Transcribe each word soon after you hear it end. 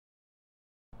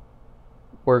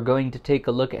we're going to take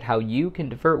a look at how you can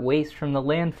divert waste from the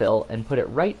landfill and put it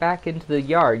right back into the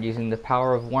yard using the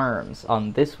power of worms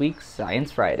on this week's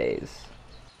Science Fridays.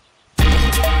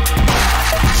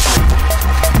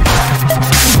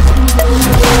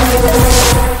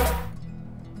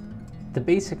 The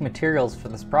basic materials for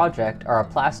this project are a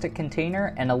plastic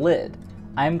container and a lid.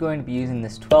 I'm going to be using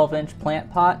this 12-inch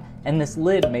plant pot and this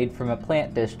lid made from a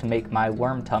plant dish to make my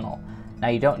worm tunnel. Now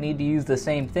you don't need to use the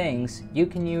same things, you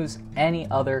can use any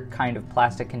other kind of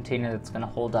plastic container that's going to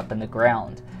hold up in the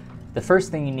ground. The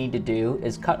first thing you need to do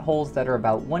is cut holes that are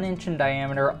about 1 inch in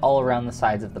diameter all around the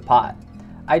sides of the pot.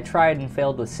 I tried and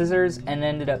failed with scissors and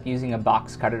ended up using a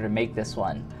box cutter to make this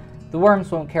one. The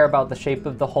worms won't care about the shape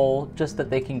of the hole, just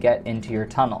that they can get into your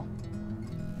tunnel.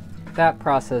 That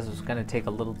process was going to take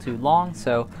a little too long,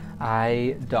 so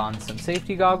I donned some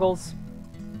safety goggles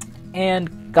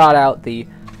and got out the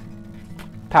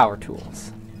power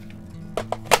tools.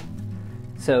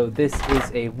 So this is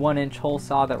a 1-inch hole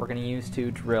saw that we're going to use to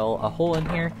drill a hole in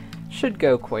here. Should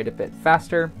go quite a bit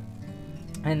faster,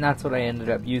 and that's what I ended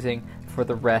up using for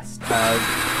the rest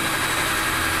of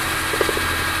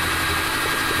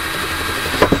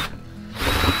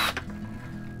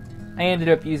I ended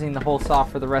up using the hole saw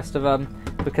for the rest of them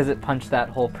because it punched that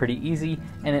hole pretty easy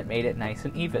and it made it nice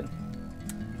and even.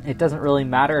 It doesn't really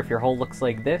matter if your hole looks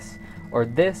like this or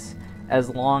this, as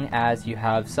long as you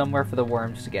have somewhere for the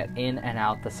worms to get in and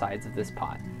out the sides of this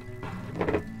pot.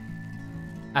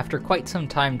 After quite some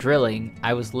time drilling,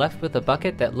 I was left with a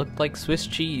bucket that looked like Swiss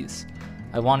cheese.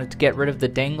 I wanted to get rid of the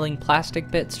dangling plastic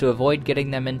bits to avoid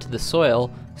getting them into the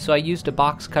soil, so I used a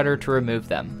box cutter to remove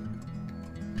them.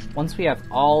 Once we have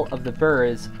all of the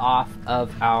burrs off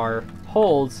of our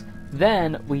holes,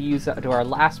 then we use do our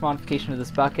last modification of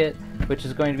this bucket, which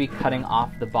is going to be cutting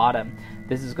off the bottom.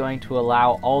 This is going to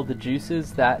allow all the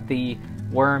juices that the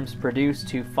worms produce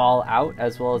to fall out,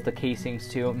 as well as the casings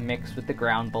to mix with the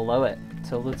ground below it.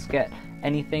 So let's get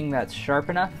anything that's sharp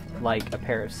enough, like a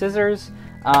pair of scissors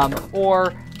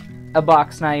or a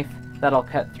box knife that'll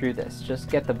cut through this. Just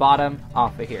get the bottom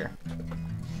off of here.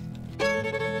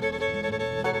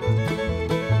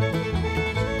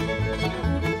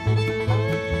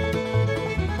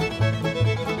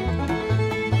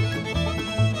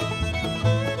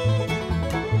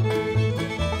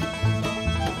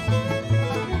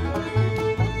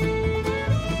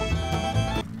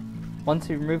 Once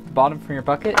you remove the bottom from your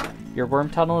bucket, your worm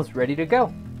tunnel is ready to go.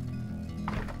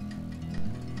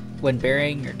 When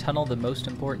burying your tunnel, the most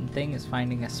important thing is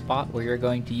finding a spot where you're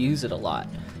going to use it a lot.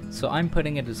 So I'm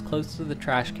putting it as close to the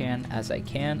trash can as I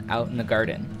can out in the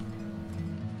garden.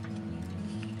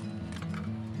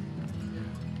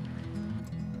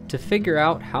 To figure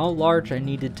out how large I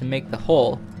needed to make the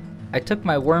hole, I took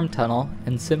my worm tunnel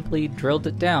and simply drilled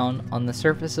it down on the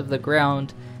surface of the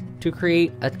ground to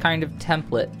create a kind of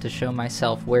template to show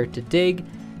myself where to dig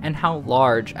and how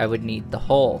large I would need the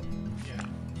hole.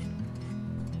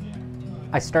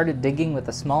 I started digging with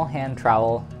a small hand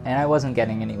trowel and I wasn't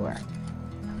getting anywhere.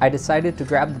 I decided to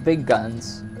grab the big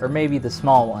guns, or maybe the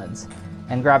small ones,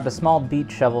 and grabbed a small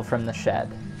beach shovel from the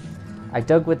shed. I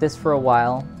dug with this for a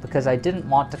while because I didn't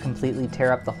want to completely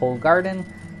tear up the whole garden,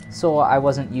 so I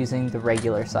wasn't using the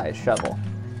regular size shovel.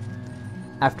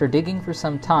 After digging for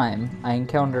some time, I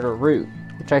encountered a root,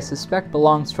 which I suspect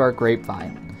belongs to our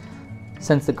grapevine.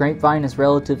 Since the grapevine is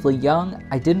relatively young,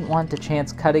 I didn't want to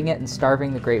chance cutting it and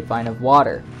starving the grapevine of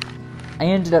water. I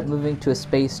ended up moving to a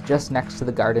space just next to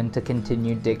the garden to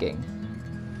continue digging.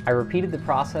 I repeated the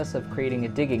process of creating a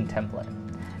digging template,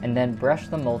 and then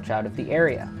brushed the mulch out of the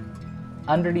area.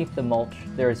 Underneath the mulch,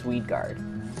 there is weed guard.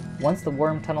 Once the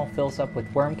worm tunnel fills up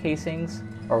with worm casings,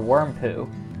 or worm poo,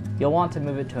 you'll want to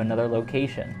move it to another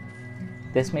location.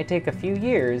 This may take a few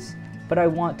years, but I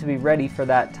want to be ready for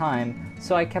that time,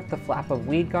 so I kept the flap of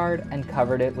weed guard and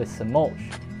covered it with some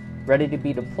mulch, ready to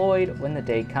be deployed when the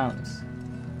day comes.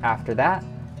 After that,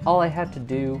 all I had to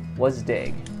do was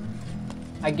dig.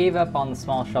 I gave up on the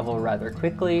small shovel rather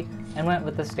quickly and went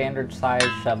with the standard size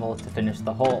shovel to finish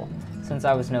the hole, since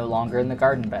I was no longer in the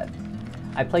garden bed.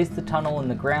 I placed the tunnel in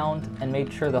the ground and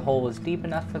made sure the hole was deep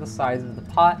enough for the size of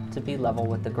the pot to be level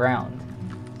with the ground.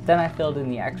 Then I filled in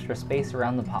the extra space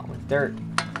around the pot with dirt.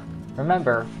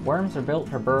 Remember, worms are built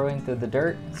for burrowing through the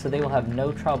dirt, so they will have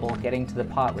no trouble getting to the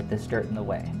pot with this dirt in the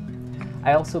way.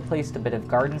 I also placed a bit of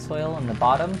garden soil in the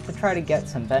bottom to try to get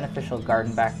some beneficial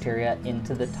garden bacteria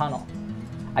into the tunnel.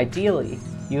 Ideally,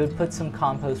 you would put some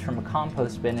compost from a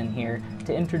compost bin in here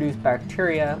to introduce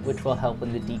bacteria, which will help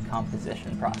in the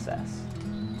decomposition process.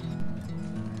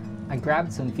 I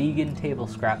grabbed some vegan table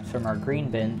scraps from our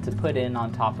green bin to put in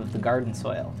on top of the garden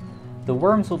soil. The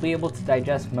worms will be able to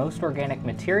digest most organic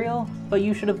material, but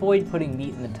you should avoid putting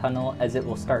meat in the tunnel as it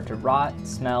will start to rot,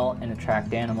 smell, and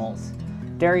attract animals.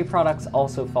 Dairy products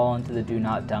also fall into the do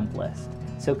not dump list,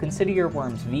 so consider your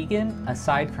worms vegan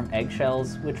aside from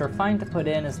eggshells, which are fine to put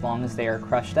in as long as they are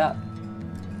crushed up.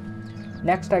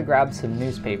 Next, I grabbed some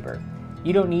newspaper.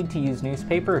 You don't need to use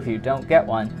newspaper if you don't get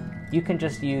one. You can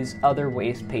just use other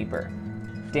waste paper.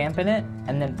 Dampen it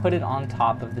and then put it on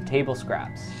top of the table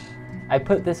scraps. I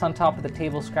put this on top of the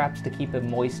table scraps to keep a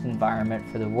moist environment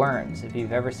for the worms. If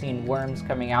you've ever seen worms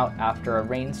coming out after a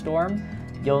rainstorm,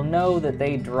 you'll know that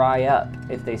they dry up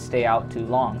if they stay out too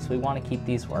long, so we want to keep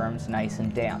these worms nice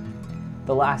and damp.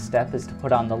 The last step is to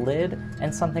put on the lid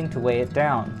and something to weigh it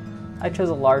down. I chose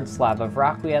a large slab of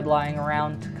rock we had lying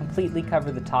around to completely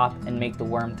cover the top and make the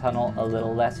worm tunnel a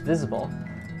little less visible.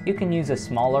 You can use a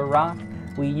smaller rock.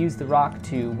 We use the rock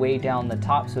to weigh down the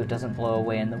top so it doesn't blow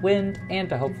away in the wind and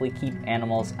to hopefully keep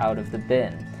animals out of the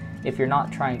bin. If you're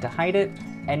not trying to hide it,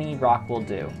 any rock will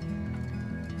do.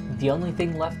 The only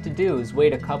thing left to do is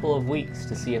wait a couple of weeks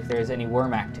to see if there's any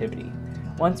worm activity.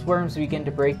 Once worms begin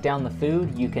to break down the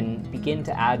food, you can begin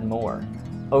to add more.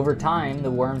 Over time,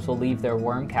 the worms will leave their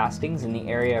worm castings in the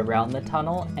area around the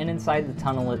tunnel and inside the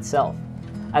tunnel itself.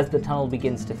 As the tunnel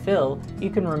begins to fill, you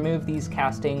can remove these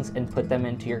castings and put them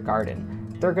into your garden.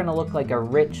 They're going to look like a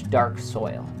rich, dark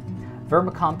soil.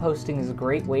 Vermicomposting is a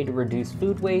great way to reduce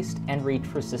food waste and reach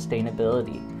for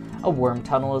sustainability. A worm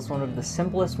tunnel is one of the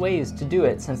simplest ways to do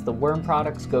it since the worm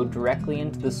products go directly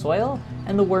into the soil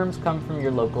and the worms come from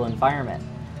your local environment.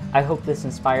 I hope this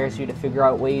inspires you to figure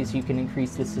out ways you can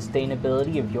increase the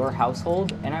sustainability of your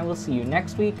household, and I will see you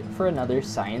next week for another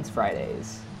Science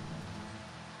Fridays.